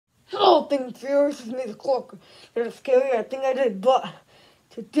nothing fierce as me, the cloaker. That's scary, I think I did, but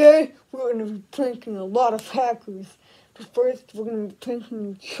today we're going to be pranking a lot of hackers. But first, we're going to be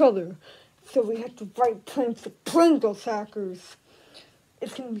pranking each other. So we have to write pranks to prank those hackers.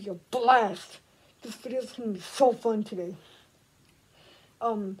 It's going to be a blast. This video is going to be so fun today.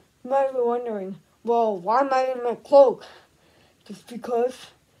 You might be wondering, well, why am I in my cloak? Just because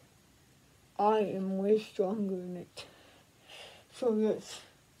I am way stronger in it. So yes,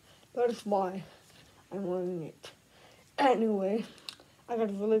 that is why I'm wearing it. Anyway, I got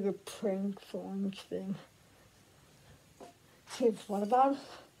a really good prank for orange thing. See, what about it?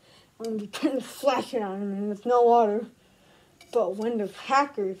 I'm going to be trying to flash it on him and with no water. But when there's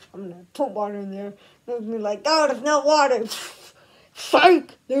hackers, I'm going to put water in there. They're going to be like, oh, there's no water.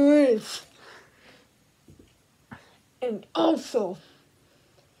 Psych, there is. And also,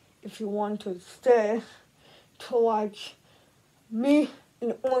 if you want to stay to watch me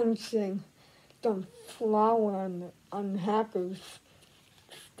and Orange Thing done flour on hackers,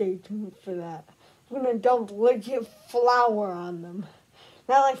 stay tuned for that. We're going to dump legit flour on them.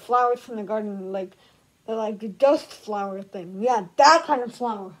 Not like flowers from the garden, like the dust flour thing. Yeah, that kind of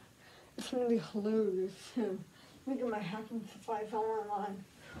flour. It's going to be hilarious. Let me get my hacking supplies online.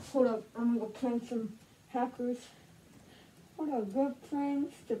 Hold up, I'm going to go prank some hackers. What are good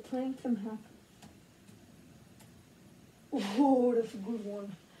pranks to prank some hackers? Oh, that's a good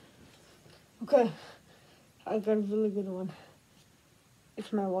one. Okay, I got a really good one.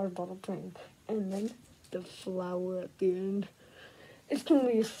 It's my water bottle prank. And then the flower at the end. It's going to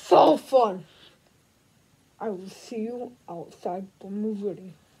be so fun. I will see you outside when we're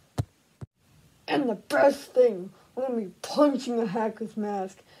ready. And the best thing, I'm going to be punching a hacker's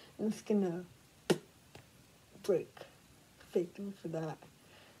mask. And it's going to break. Stay tuned for that.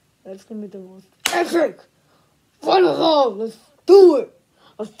 That's going to be the most epic fun of all. Let's do it.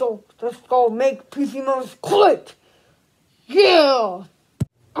 Let's go make PC Mouse click. Yeah.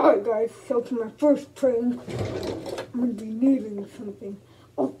 Alright guys, so for my first prank, I'm going to be needing something.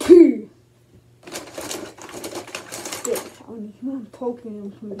 A pee. Yes, I'm poking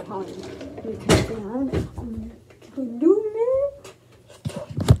him from behind. Let me take it on. I'm going to keep on doing it.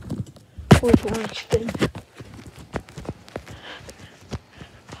 Where's one thing?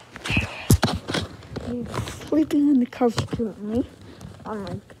 He's sleeping on the couch currently. On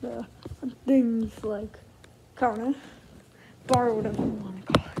like the things like counter, bar, whatever you want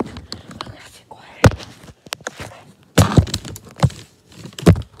to call it. Okay, stay quiet.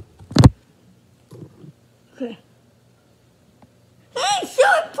 Okay. Hey,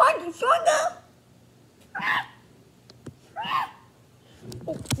 short party, short now.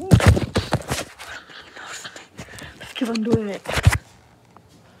 Let's keep on doing it.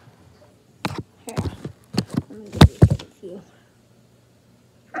 Here, let me get these guys for you.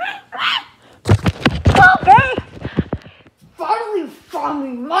 Okay. Finally found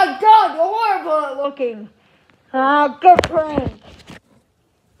me. My God, you're horrible looking. Good prank.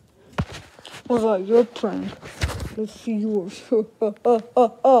 What about your prank? Let's see yours.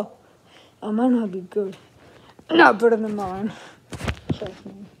 I might not be good. Not better than mine. Trust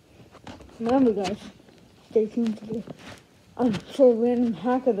me. Remember, guys, stay tuned to the for a random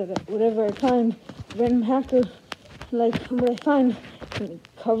hacker whatever I find. Random hacker, like what I find,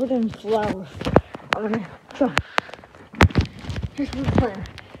 covered in flour. I'm gonna try. Here's my plan.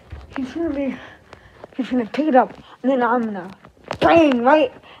 He's gonna pick it up, and then I'm gonna bang,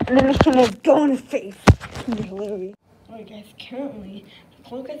 right? And then it's gonna go in his face. It's gonna be hilarious. Alright guys, currently, the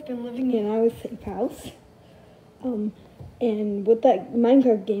cloak has been living in our safe house. And with that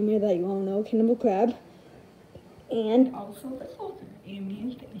Minecraft gamer that you all know, Cannibal Crab. And also the cloaker,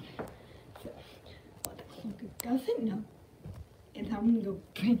 and thing. So, what the cloaker doesn't know is I'm gonna go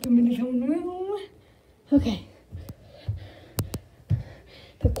prank him in his own room. Okay.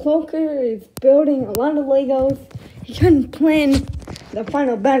 The cloaker is building a lot of Legos. He's trying to plan the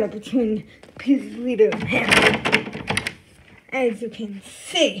final battle between the PC leader and him. As you can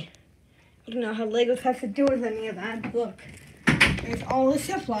see, I don't know how Legos has to do with any of that. Look, there's all his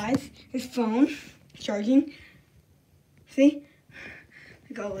supplies, his phone, charging. See?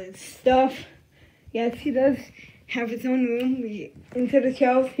 Like all his stuff. Yes, he does have his own room. Instead of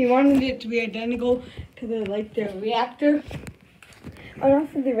shelves, he wanted it to be identical to the reactor. Oh,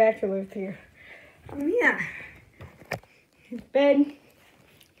 also the reactor lives here. Yeah. His bed.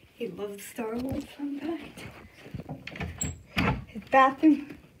 He loves Star Wars, fun fact. His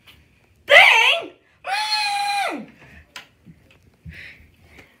bathroom. Bang!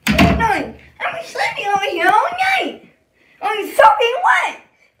 What are you doing? I've been sleeping over here all night. Oh, you're soaking wet.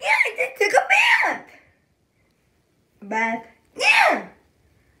 Yeah, I just took a bath. A bath? Yeah.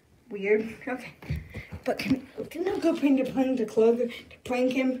 weird. Okay. But can I go prank the cloaker to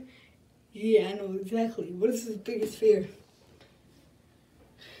prank him? Yeah, I know exactly. What is his biggest fear?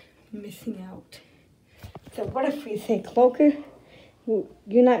 Missing out. So what if we say, Cloaker,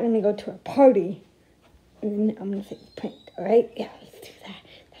 you're not going to go to a party, and then I'm going to say prank, alright? Yeah, let's do that.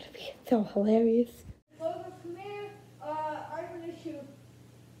 That'll be so hilarious. Cloaker, come here. I have an issue.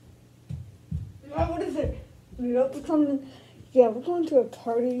 What is it? You know, something? Yeah, we're going to a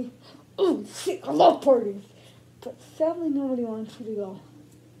party. Oh, shit, I love parties. But sadly, nobody wants you to go.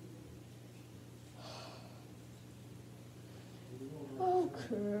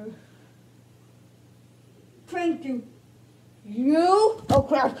 Okay. Prank you. You? Oh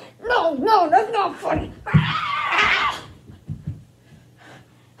crap. No, that's not funny. Ah!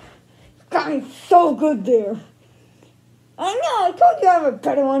 Got me so good there. I know, I told you I have a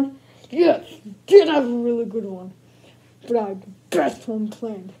better one. Yes, you did have a really good one. But I had the best one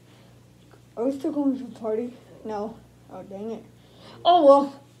planned. Are we still going to the party? No. Oh, dang it. Oh,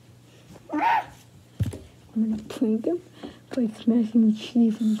 well. Ah! I'm gonna prank him by smashing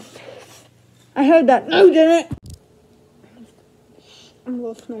cheese in his face. I heard that. No, you didn't. I'm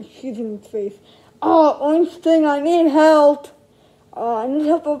gonna smash cheese in his face. Oh, orange thing, I need help. I need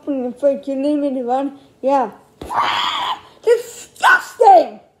help opening the fridge. You need me to run? Yeah. Ah,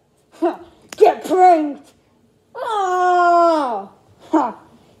 disgusting! Get pranked! Oh! Ha!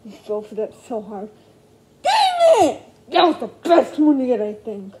 You fell for that so hard. Dang it! That was the best one yet, I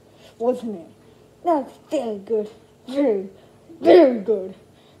think. Wasn't it? That's very good. Very good.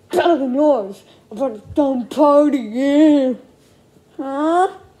 Better than yours. About a dumb party, yeah.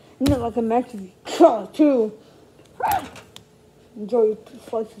 Huh? Not like a mac and cheese too. Enjoy your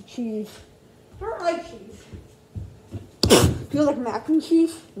slice of cheese. I don't like cheese. Do you like mac and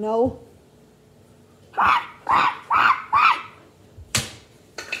cheese? No.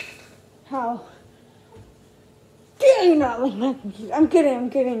 How? Do you not like mac and cheese? I'm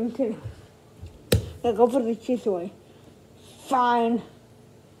kidding. Yeah, go put the cheese away. Fine.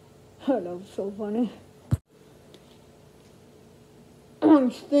 Oh, that was so funny.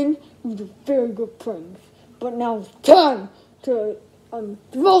 Orange thing was a very good prank. But now it's time to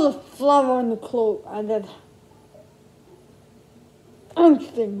throw the flour on the cloak. And then orange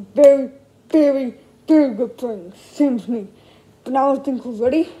thing, very good prank. Seems to me. But now I think we're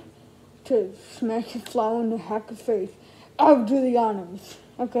ready to smash the flour in the hacker's face. I'll do the honors.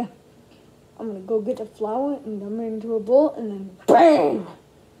 Okay. I'm gonna go get the flour and dump it into a bowl and then BAM!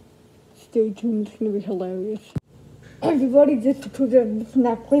 Stay tuned, it's gonna be hilarious. Everybody, just to prove that it's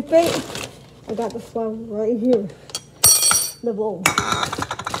not clickbait, I got the flour right here. The bowl.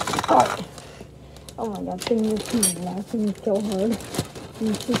 Alright. Oh my god, thing is me laughing so hard. Can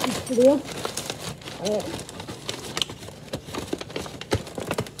you see this video? Alright.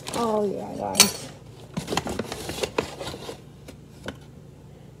 Oh yeah, guys.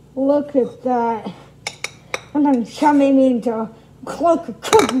 Look at that. I'm gonna shove me into a cloaker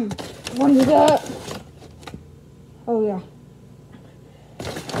cookie. Wonder that. Oh yeah.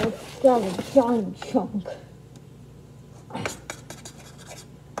 Let's grab a giant chunk.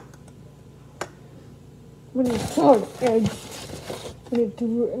 When you throw eggs, when you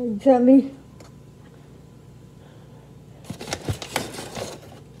threw eggs at me.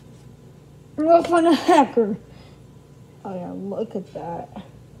 Rough on a hacker. Oh yeah, look at that.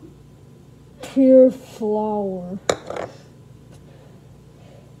 Pure flour.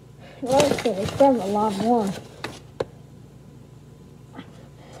 Let's grab a lot more.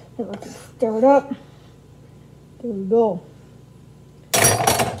 And let's stir it up. There we go.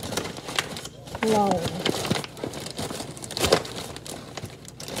 Flour.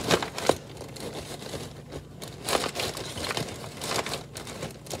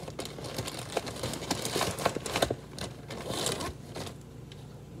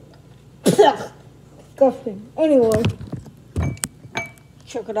 Disgusting. Anyway,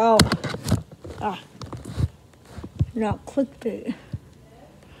 check it out. Not clickbait.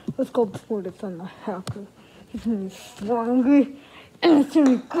 Let's go pour this on the hacker. It's gonna be so hungry and it's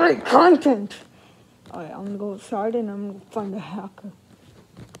gonna be great content. Alright, I'm gonna go outside and I'm gonna find the hacker.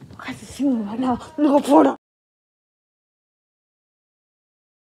 I can see him right now. I'm gonna go pour it on.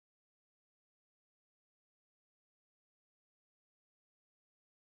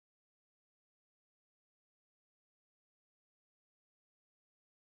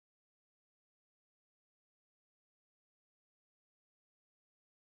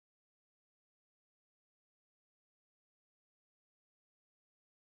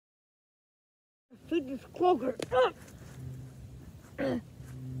 Feed this cloaker.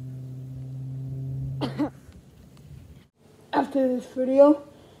 After this video,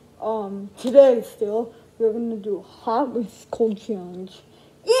 Today still, we're gonna do a hot with cold challenge.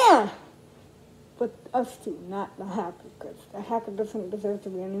 Yeah! But us two, not the hacker, because the hacker doesn't deserve to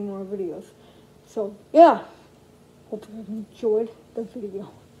be any more videos. So, yeah. Hope you enjoyed the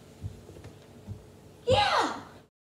video.